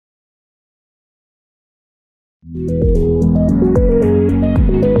Good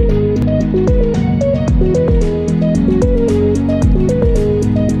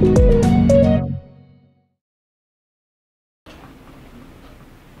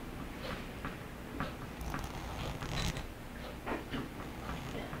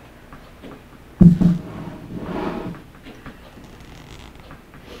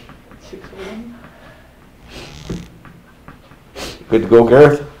to go,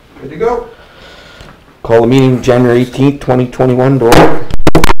 Gareth? Good to go. Call the meeting January 18th, 2021 to order.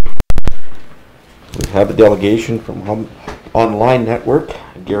 We have a delegation from Online Network,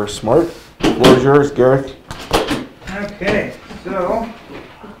 Gareth Smart. The floor is yours, Gareth. Okay, so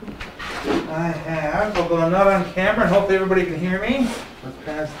I have, although I'm not on camera, and hopefully everybody can hear me. Let's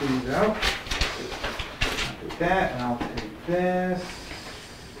pass these out. I'll take that, and I'll take this.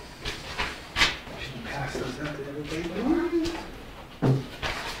 I should pass those out to everybody.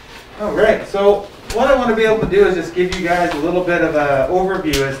 Alright, so what I want to be able to do is just give you guys a little bit of an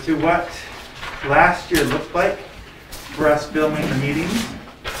overview as to what last year looked like for us filming the meetings.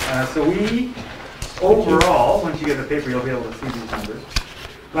 So we, overall, once you get the paper, you'll be able to see these numbers.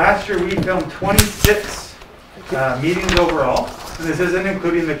 Last year we filmed 26 meetings overall. And this isn't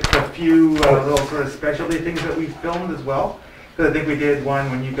including the few little sort of specialty things that we filmed as well. Because I think we did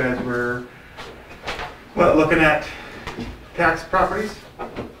one when you guys were looking at tax properties.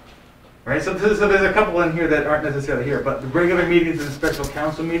 Right, so there's a couple in here that aren't necessarily here, but the regular meetings and special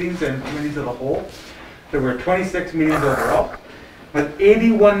council meetings and committees of the whole, there were 26 meetings overall, with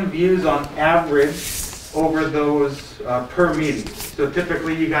 81 views on average over those per meeting. So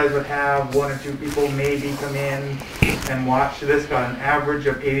typically you guys would have 1 or 2 people maybe come in and watch. So this got an average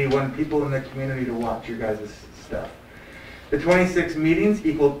of 81 people in the community to watch your guys' stuff. The 26 meetings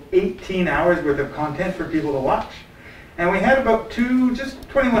equaled 18 hours worth of content for people to watch. And we had about just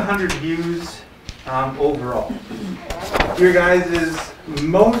 2,100 views overall. Your guys'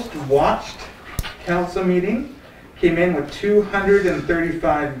 most watched council meeting came in with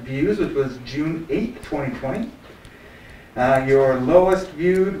 235 views, which was June 8th, 2020. Your lowest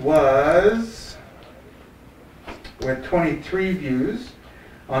viewed was with 23 views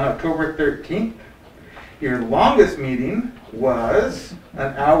on October 13th. Your longest meeting was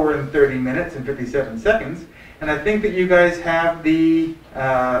 1 hour and 30 minutes and 57 seconds. And I think that you guys have the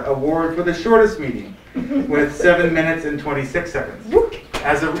award for the shortest meeting with 7 minutes and 26 seconds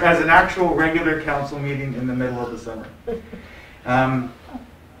as an actual regular council meeting in the middle of the summer. I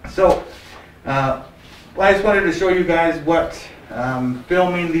just wanted to show you guys what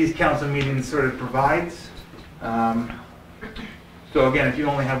filming these council meetings sort of provides. So again, if you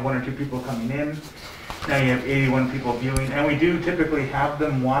only have 1 or 2 people coming in, now you have 81 people viewing, and we do typically have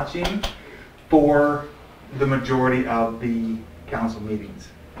them watching for the majority of the council meetings.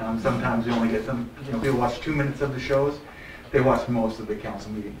 Sometimes we only get them, they watch 2 minutes of the shows. They watch most of the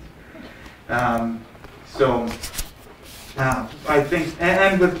council meetings. I think,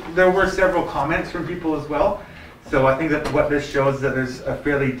 there were several comments from people as well. So I think that what this shows is that there's a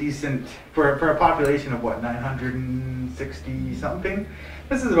fairly decent, for a population of what, 960 something,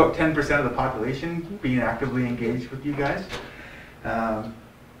 this is about 10% of the population being actively engaged with you guys.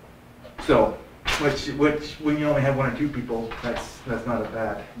 Which when you only have 1 or 2 people, that's not a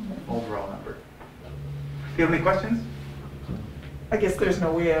bad overall number. Do you have any questions? I guess there's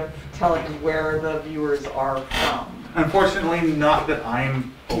no way of telling where the viewers are from. Unfortunately, not that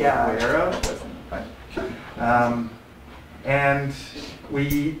I'm aware of. And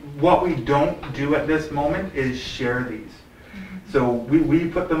what we don't do at this moment is share these. So we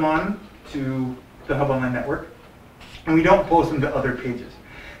put them on to the Hub Online Network, and we don't post them to other pages.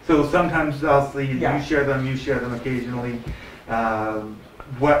 So sometimes I'll see you share them occasionally.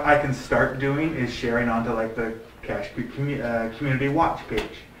 What I can start doing is sharing onto like the Cache Creek Community Watch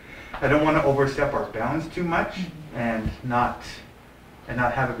page. I don't want to overstep our bounds too much and not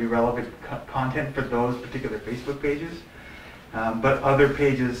have it be relevant content for those particular Facebook pages. But other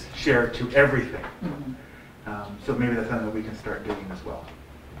pages share to everything. So maybe that's something that we can start doing as well.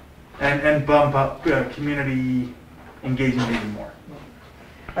 And bump up community engagement even more.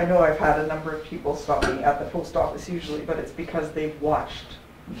 I know I've had a number of people stop me at the post office usually, but it's because they've watched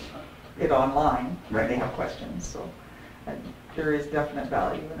it online and they have questions. So there is definite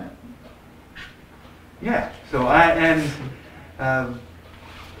value in it. Yeah. So I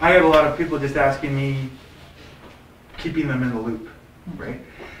have a lot of people just asking me, keeping them in the loop, right?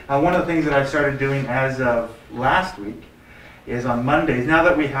 One of the things that I've started doing as of last week is on Mondays. Now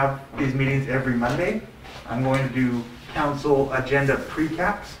that we have these meetings every Monday, I'm going to do council agenda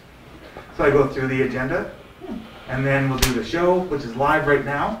precaps. So I go through the agenda, and then we'll do the show, which is live right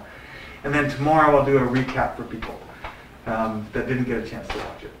now. And then tomorrow I'll do a recap for people that didn't get a chance to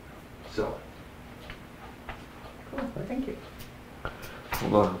watch it. So. Cool, thank you.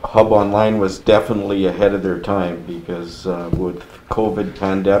 Well, the Hub Online was definitely ahead of their time because with COVID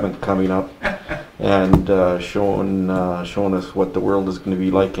pandemic coming up and showing us what the world is going to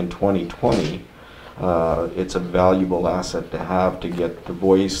be like in 2020, it's a valuable asset to have to get the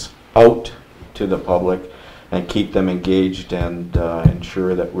voice out to the public and keep them engaged and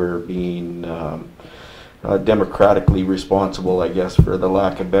ensure that we're being democratically responsible, I guess, for the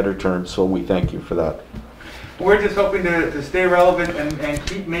lack of better terms. So we thank you for that. We're just hoping to stay relevant and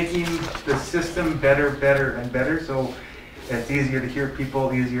keep making the system better, and better, so it's easier to hear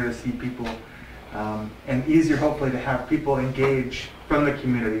people, easier to see people, and easier hopefully to have people engage from the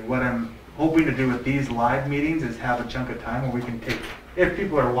community. What I'm hoping to do with these live meetings is have a chunk of time where we can take, if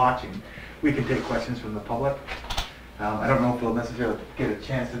people are watching, we can take questions from the public. I don't know if we'll necessarily get a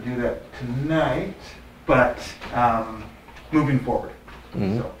chance to do that tonight, but moving forward.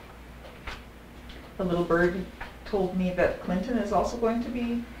 Mm-hmm. So. The little bird told me that Clinton is also going to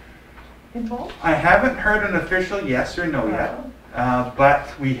be involved. I haven't heard an official yes or no yet,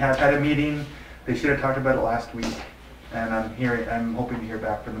 but we have had a meeting. They should have talked about it last week, and I'm hoping to hear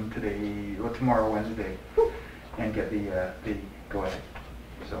back from them today or tomorrow, Wednesday, and get the go ahead.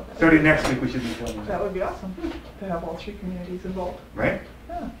 So starting next week, we should be filming. That would be awesome to have all three communities involved. Right?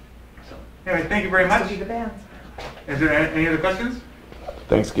 Yeah. So anyway, thank you very much. This will be the bands. Is there any other questions?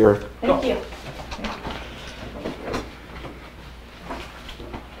 Thanks, Gareth. Thank you.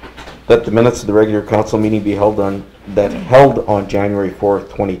 That the minutes of the regular council meeting be held on January 4th,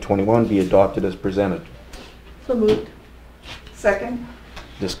 2021 be adopted as presented. So moved. Second.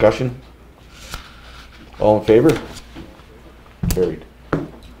 Discussion? All in favor? Carried.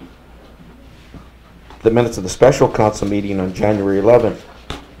 The minutes of the special council meeting on January 11th,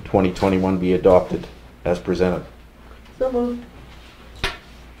 2021 be adopted as presented. So moved.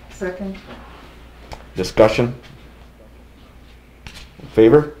 Second. Discussion? In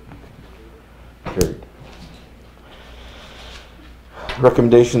favor? Carried.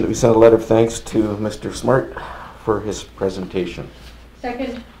 Recommendation that we send a letter of thanks to Mr. Smart for his presentation.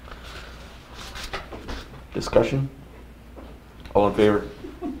 Second. Discussion? All in favor?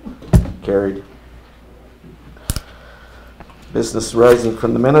 Carried. Business arising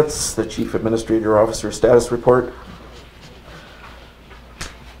from the minutes, the Chief Administrator Officer status report.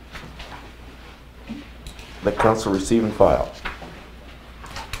 The council receive and file.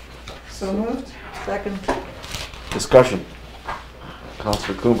 So moved. Second. Discussion.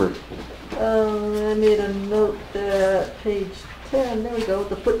 Councillor Coomber. I made a note that page 10, there we go,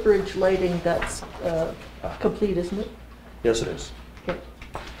 the footbridge lighting, that's complete, isn't it? Yes, it is. Okay.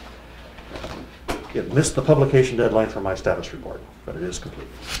 It missed the publication deadline for my status report, but it is complete.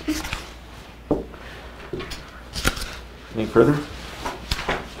 Any further?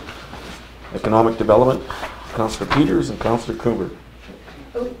 Economic Development, Councillor Peters and Councillor Coomber.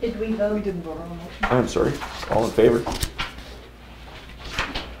 Oh, did we vote? We didn't vote on the motion. I'm sorry. All in favor?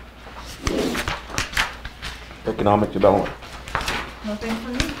 Economic Development. Nothing for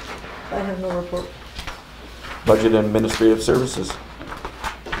me? I have no report. Budget and Administrative Services.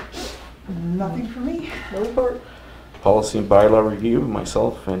 Nothing for me. No report. Policy and Bylaw Review,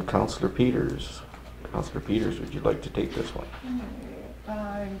 myself and Councillor Peters. Councillor Peters, would you like to take this one?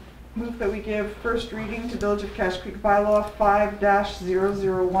 I move that we give first reading to Village of Cache Creek Bylaw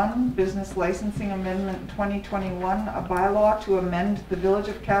 5-001, Business Licensing Amendment 2021, a bylaw to amend the Village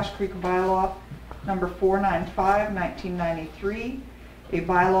of Cache Creek Bylaw number 495, 1993, a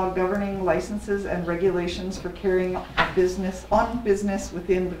bylaw governing licenses and regulations for carrying a business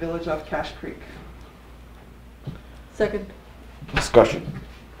within the Village of Cache Creek. Second. Discussion.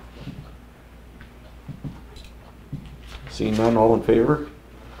 Seeing none, all in favor?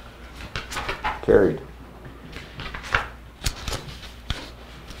 Carried.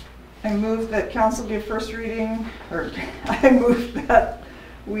 I move that council give first reading, or I move that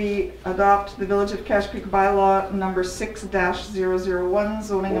we adopt the Village of Cache Creek Bylaw number 6-001,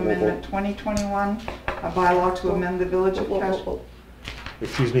 zoning amendment 2021, a bylaw to amend the Village of Cache.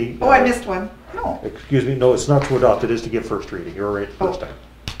 Excuse me. Oh, I missed one. No. Excuse me, no, it's not to adopt, it is to give first reading. You were right the first time.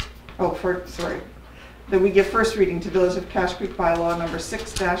 Oh, sorry. That we give first reading to Village of Cache Creek Bylaw number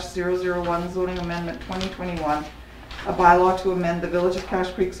 6-001, zoning amendment 2021, a bylaw to amend the Village of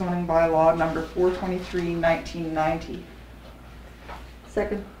Cache Creek zoning bylaw number 423, 1990.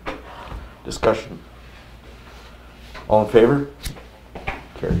 Second. Discussion. All in favor?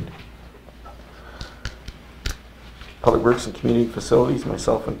 Carried. Public Works and Community Facilities,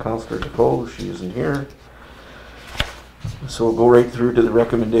 myself and Councillor Defoe, she isn't here. So we'll go right through to the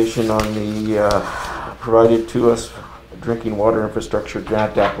recommendation on the provided to us drinking water infrastructure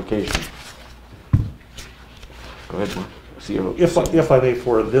grant application. Go ahead, Mark. If I may,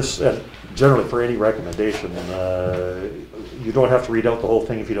 for this, and generally for any recommendation, you don't have to read out the whole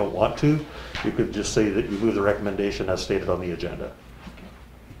thing if you don't want to. You could just say that you move the recommendation as stated on the agenda.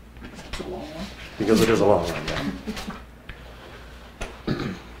 It's a long one. Because it is a long one, yeah.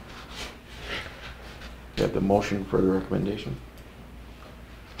 You have the motion for the recommendation.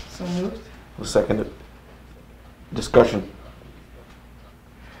 So moved. We'll second it. Discussion.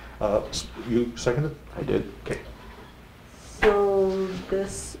 You seconded? I did. Okay. So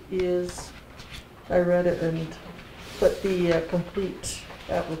this is, I read it but the complete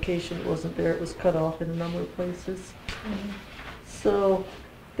application wasn't there. It was cut off in a number of places. So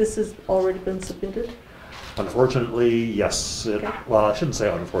this has already been submitted? Unfortunately, yes. Okay. Well, I shouldn't say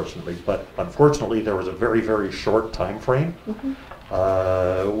unfortunately, but unfortunately there was a very, very short time frame.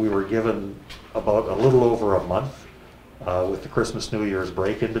 We were given about a little over a month with the Christmas New Year's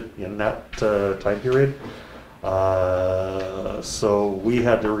break in that time period. So we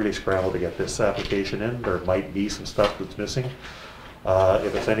had to really scramble to get this application in. There might be some stuff that's missing.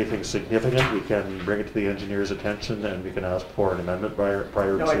 If it's anything significant, we can bring it to the engineer's attention and we can ask for an amendment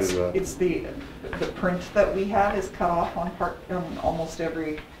prior No, to... it's the print that we have is cut off on almost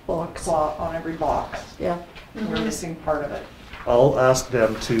every Box. on every box. Yeah. We're missing part of it. I'll ask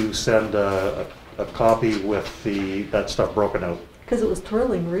them to send a copy with that stuff broken out. Because it was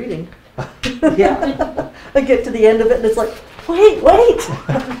thrilling reading. Yeah. I get to the end of it and it's like, wait!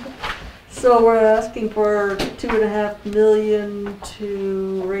 So we're asking for $2.5 million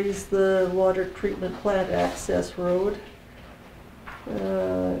to raise the water treatment plant access road,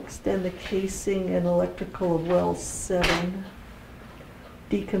 extend the casing and electrical of well 7,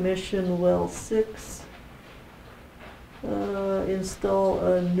 decommission well 6, install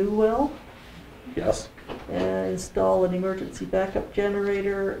a new well, Yes. install an emergency backup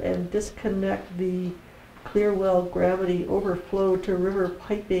generator, and disconnect the Clearwell gravity overflow to river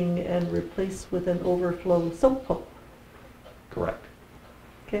piping and replace with an overflow sump pump. Correct.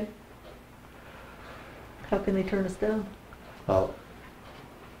 Okay. How can they turn us down?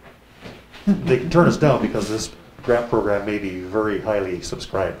 They can turn us down because this grant program may be very highly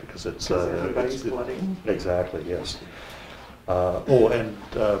subscribed because it's... Everybody's flooding. Exactly, yes.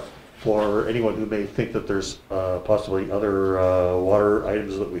 For anyone who may think that there's possibly other water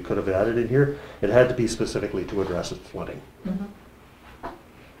items that we could have added in here, it had to be specifically to address the flooding.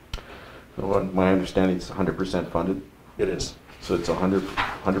 So what my understanding is 100% funded. It is. So it's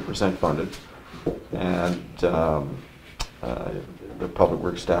 100% funded. And the public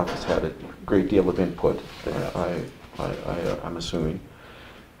works staff has had a great deal of input, I'm assuming.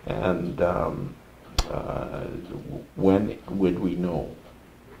 And when would we know?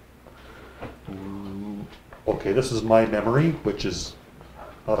 Okay, this is my memory, which is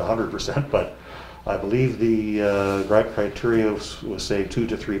not 100%, but I believe the grant criteria was say 2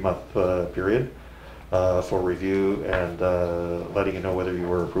 to 3 month period for review and letting you know whether you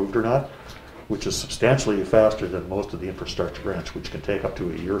were approved or not, which is substantially faster than most of the infrastructure grants, which can take up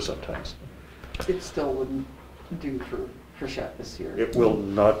to a year sometimes. It still wouldn't do for Frechette this year. It will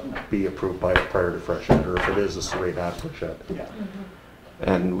not be approved prior to Frechette, or if it is, it's right after Frechette. Yeah.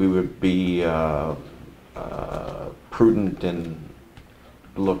 And we would be prudent in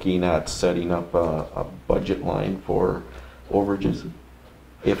looking at setting up a budget line for overages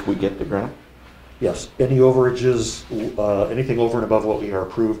if we get the grant? Yes, any overages, anything over and above what we are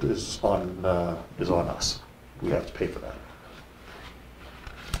approved is on us. We have to pay for that.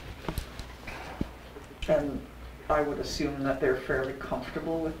 And I would assume that they're fairly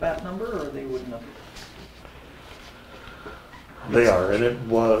comfortable with that number, or they wouldn't have. They are, and it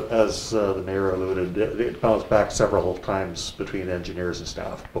was, as the mayor alluded, it bounced back several times between engineers and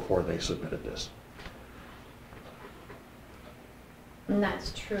staff before they submitted this. And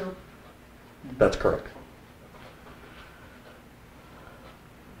that's true. That's correct.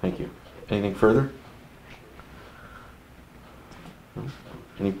 Thank you. Anything further? No?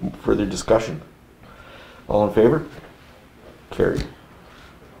 Any further discussion? All in favor? Carried.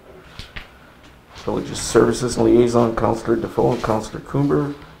 Villages Services Liaison, Councillor Defoe and Councillor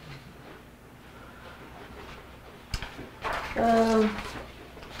Coomber.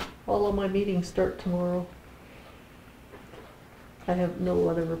 All of my meetings start tomorrow. I have no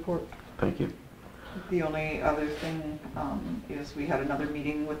other report. Thank you. The only other thing is we had another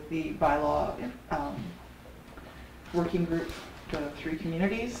meeting with the bylaw working group, the 3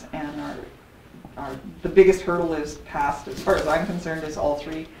 communities, and the biggest hurdle is passed, as far as I'm concerned, is all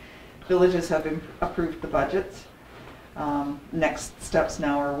 3 villages have approved the budgets. Next steps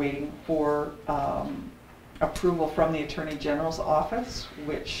now are waiting for approval from the Attorney General's office,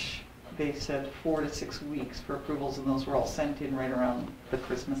 which they said 4 to 6 weeks for approvals, and those were all sent in right around the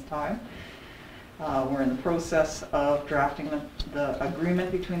Christmas time. We're in the process of drafting the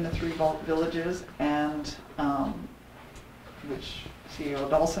agreement between the 3 villages, and which CAO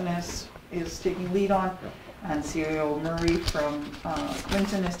Dawson is taking lead on, and CAO Murray from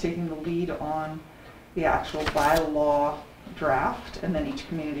Clinton is taking the lead on the actual bylaw draft, and then each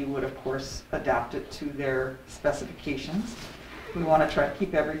community would of course adapt it to their specifications. We want to try to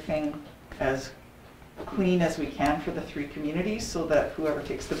keep everything as clean as we can for the 3 communities, so that whoever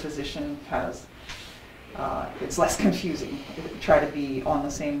takes the position has it's less confusing. Try to be on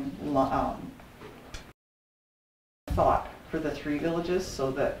the same thought for the 3 villages,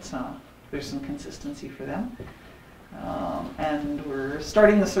 so that there's some consistency for them. And we're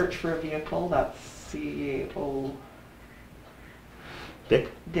starting the search for a vehicle. That's CAO Dick.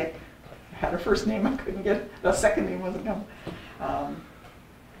 I had her first name, I couldn't get it. The second name wasn't coming.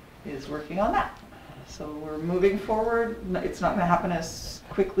 Is working on that. So we're moving forward. It's not going to happen as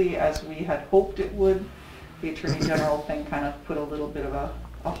quickly as we had hoped it would. The Attorney General thing kind of put a little bit of a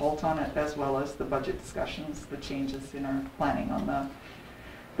halt on it, as well as the budget discussions, the changes in our planning on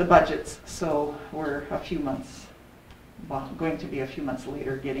the budgets. So we're a few months, going to be a few months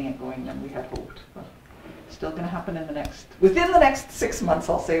later getting it going than we had hoped. But still going to happen within the next 6 months,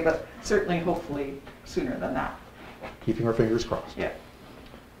 I'll say, but certainly, hopefully, sooner than that. Keeping our fingers crossed. Yeah.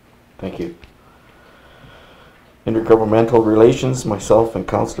 Thank you. Intergovernmental relations, myself and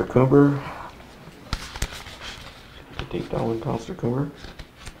Councillor Coomber. Take that one, Councillor Coomber.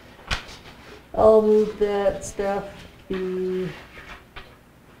 I'll move that staff be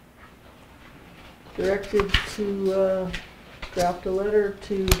directed to draft a letter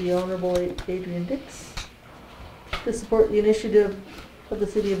to the Honourable Adrian Dix to support the initiative of the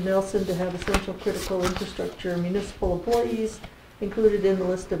City of Nelson to have essential critical infrastructure municipal employees included in the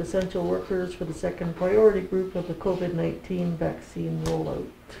list of essential workers for the second priority group of the COVID-19 vaccine rollout.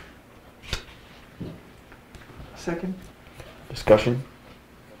 Second. Discussion?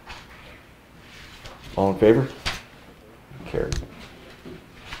 All in favor? Carried.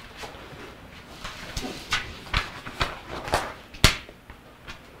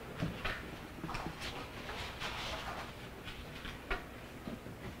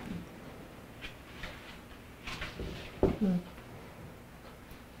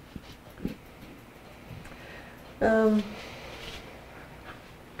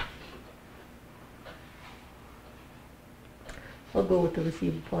 I'll go with the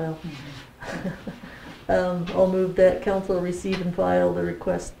receive and file. I'll move that council receive and file the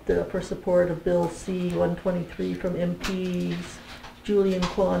request for support of Bill C-123 from MPs Julian,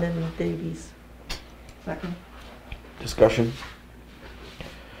 Kwan, and Davies. Second. Discussion?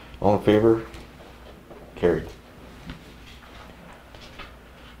 All in favor? Carried.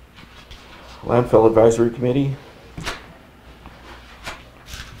 Landfill Advisory Committee.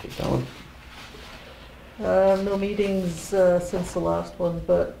 Take that one. No meetings since the last one,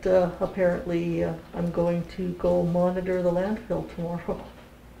 but apparently I'm going to go monitor the landfill tomorrow.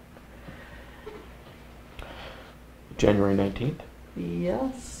 January 19th?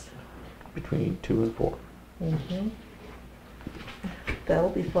 Yes. Between 2 and 4. Mm-hmm. That'll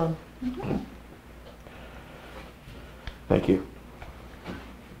be fun. Mm-hmm. Thank you.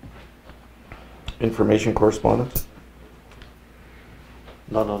 Information correspondence?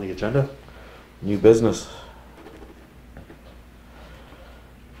 None on the agenda. New business?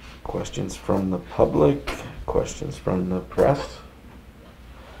 Questions from the public? Questions from the press?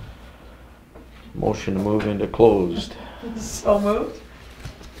 Motion to move into closed. So moved.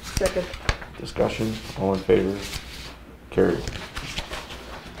 Second. Discussion? All in favor? Carried.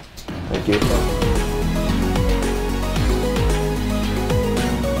 Thank you.